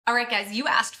All right, guys, you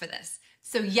asked for this.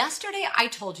 So yesterday I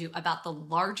told you about the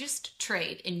largest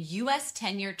trade in US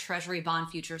 10-year Treasury bond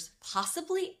futures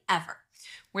possibly ever,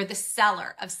 where the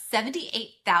seller of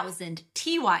 78,000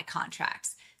 TY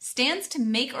contracts stands to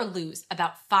make or lose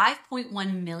about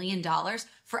 $5.1 million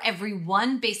for every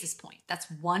 1 basis point. That's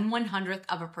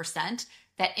 1/100%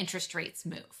 that interest rates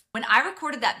move. When I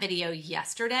recorded that video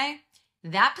yesterday,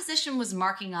 that position was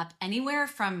marking up anywhere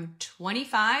from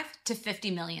 $25 to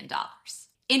 $50 million.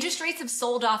 Interest rates have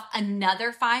sold off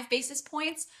another 5 basis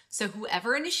points, so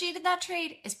whoever initiated that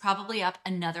trade is probably up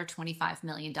another $25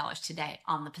 million today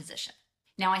on the position.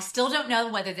 Now, I still don't know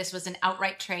whether this was an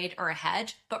outright trade or a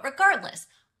hedge, but regardless,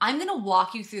 I'm going to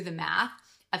walk you through the math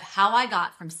of how I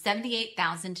got from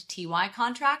 78,000 TY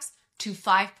contracts to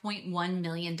 $5.1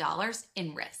 million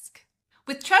in risk.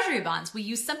 With Treasury bonds, we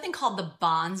use something called the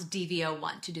Bonds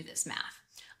DV01 to do this math.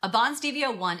 A Bonds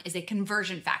DV01 is a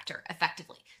conversion factor,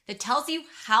 effectively, that tells you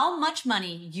how much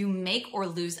money you make or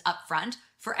lose upfront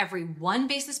for every 1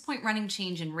 basis point running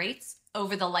change in rates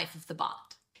over the life of the bond.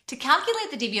 To calculate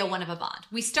the DV01 of a bond,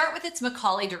 we start with its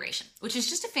Macaulay duration, which is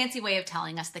just a fancy way of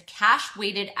telling us the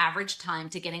cash-weighted average time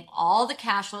to getting all the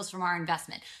cash flows from our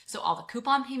investment, so all the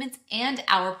coupon payments and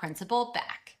our principal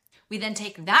back. We then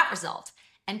take that result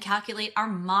and calculate our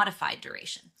modified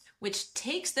duration, which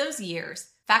takes those years,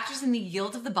 factors in the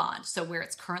yield of the bond, so where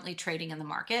it's currently trading in the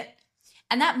market,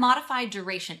 and that modified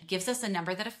duration gives us a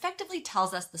number that effectively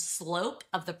tells us the slope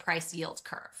of the price yield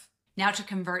curve. Now, to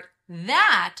convert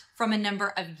that from a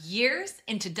number of years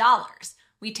into dollars,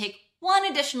 we take one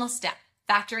additional step,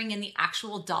 factoring in the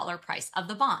actual dollar price of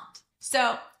the bond.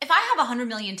 So if I have 100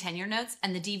 million 10-year notes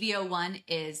and the DV01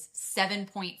 is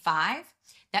 7.5,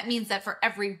 that means that for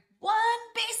every 1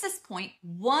 basis point,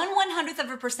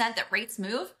 1/100% that rates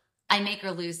move, I make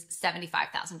or lose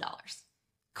 $75,000.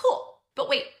 Cool. But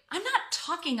wait, I'm not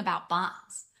talking about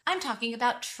bonds. I'm talking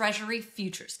about Treasury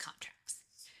futures contracts.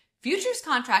 Futures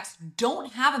contracts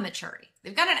don't have a maturity.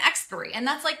 They've got an expiry, and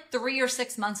that's like 3 or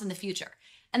 6 months in the future.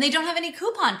 And they don't have any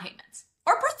coupon payments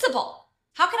or principal.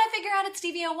 How can I figure out its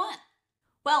DV01?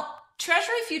 Well,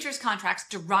 Treasury futures contracts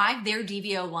derive their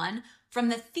DV01 from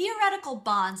the theoretical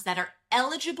bonds that are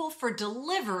eligible for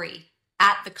delivery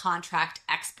at the contract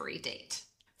expiry date.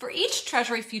 For each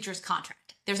Treasury futures contract,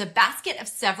 there's a basket of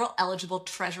several eligible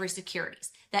Treasury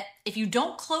securities that if you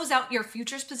don't close out your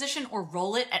futures position or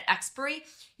roll it at expiry,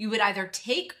 you would either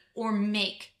take or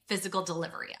make physical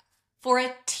delivery of. For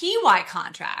a TY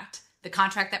contract, the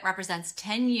contract that represents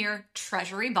 10-year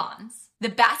Treasury bonds, the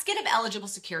basket of eligible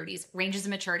securities ranges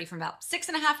in maturity from about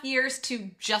 6.5 years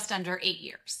to just under 8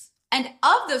 years. And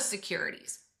of those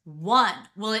securities, one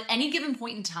will at any given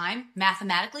point in time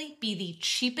mathematically be the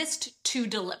cheapest to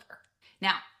deliver.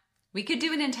 Now, we could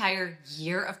do an entire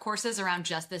year of courses around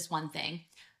just this one thing,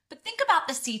 but think about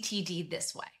the CTD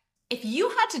this way. If you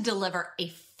had to deliver a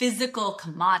physical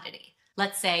commodity,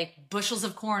 let's say bushels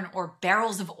of corn or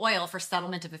barrels of oil for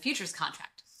settlement of a futures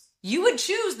contract, you would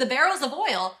choose the barrels of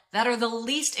oil that are the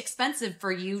least expensive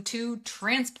for you to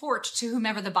transport to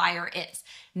whomever the buyer is,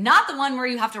 not the one where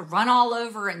you have to run all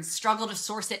over and struggle to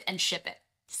source it and ship it.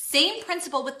 Same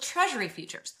principle with Treasury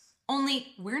futures,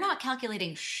 only we're not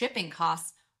calculating shipping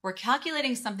costs. We're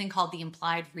calculating something called the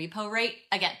implied repo rate,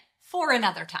 again, for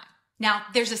another time. Now,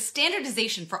 there's a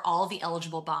standardization for all of the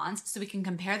eligible bonds, so we can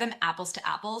compare them apples to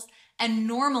apples and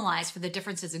normalize for the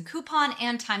differences in coupon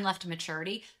and time left to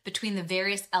maturity between the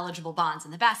various eligible bonds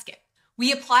in the basket.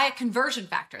 We apply a conversion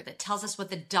factor that tells us what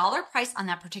the dollar price on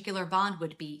that particular bond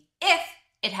would be if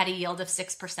it had a yield of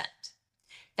 6%.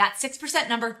 That 6%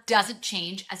 number doesn't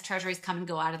change as treasuries come and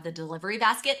go out of the delivery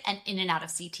basket and in and out of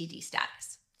CTD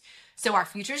status. So our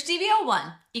futures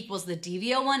DV01 equals the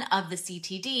DV01 of the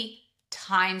CTD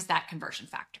times that conversion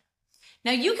factor.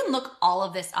 Now you can look all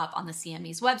of this up on the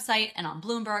CME's website and on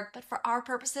Bloomberg, but for our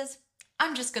purposes,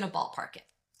 I'm just going to ballpark it.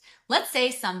 Let's say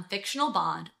some fictional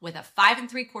bond with a 5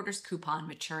 3/4 coupon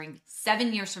maturing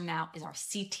 7 years from now is our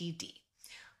CTD.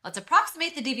 Let's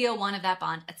approximate the DV01 of that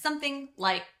bond at something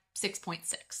like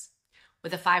 6.6.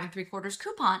 With a 5 3/4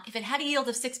 coupon, if it had a yield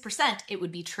of 6%, it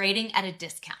would be trading at a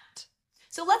discount.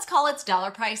 So let's call its dollar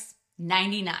price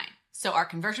 99. So our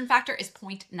conversion factor is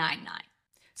 0.99.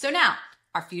 So now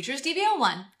our futures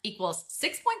DV01 equals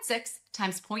 6.6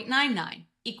 times 0.99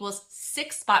 equals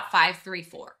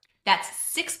 6.534. That's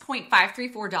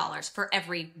 $6.534 for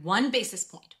every 1 basis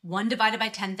point, 1 divided by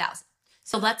 10,000.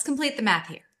 So let's complete the math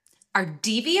here. Our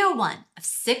DV01 of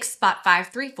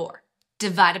 6.534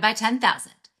 divided by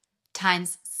 10,000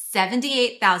 times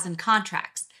 78,000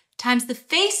 contracts times the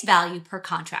face value per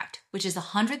contract, which is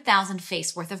 100,000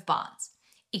 face worth of bonds,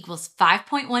 equals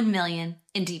 5.1 million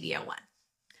in DV01.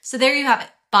 So there you have it.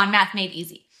 Bond math made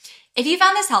easy. If you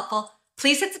found this helpful,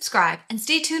 please hit subscribe and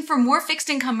stay tuned for more fixed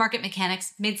income market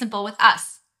mechanics made simple with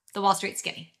us, the Wall Street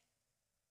Skinny.